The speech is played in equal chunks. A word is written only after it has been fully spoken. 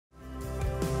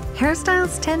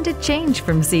hairstyles tend to change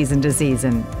from season to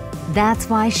season. That's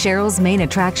why Cheryl's main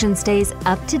attraction stays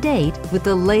up to date with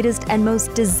the latest and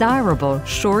most desirable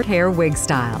short hair wig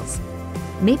styles.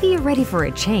 Maybe you're ready for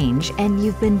a change and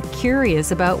you've been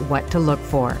curious about what to look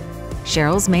for.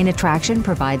 Cheryl's main attraction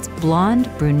provides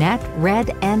blonde, brunette,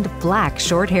 red, and black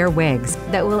short hair wigs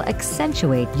that will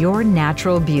accentuate your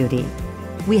natural beauty.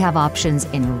 We have options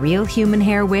in real human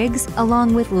hair wigs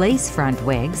along with lace front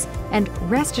wigs, and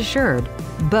rest assured,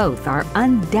 both are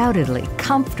undoubtedly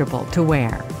comfortable to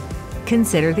wear.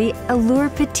 Consider the Allure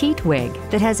Petite wig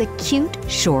that has a cute,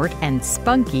 short, and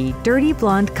spunky dirty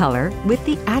blonde color with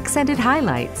the accented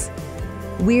highlights.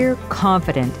 We're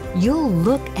confident you'll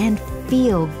look and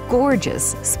feel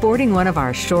gorgeous sporting one of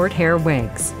our short hair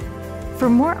wigs. For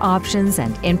more options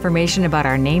and information about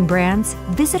our name brands,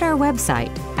 visit our website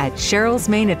at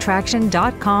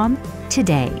cherylsmainattraction.com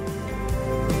today.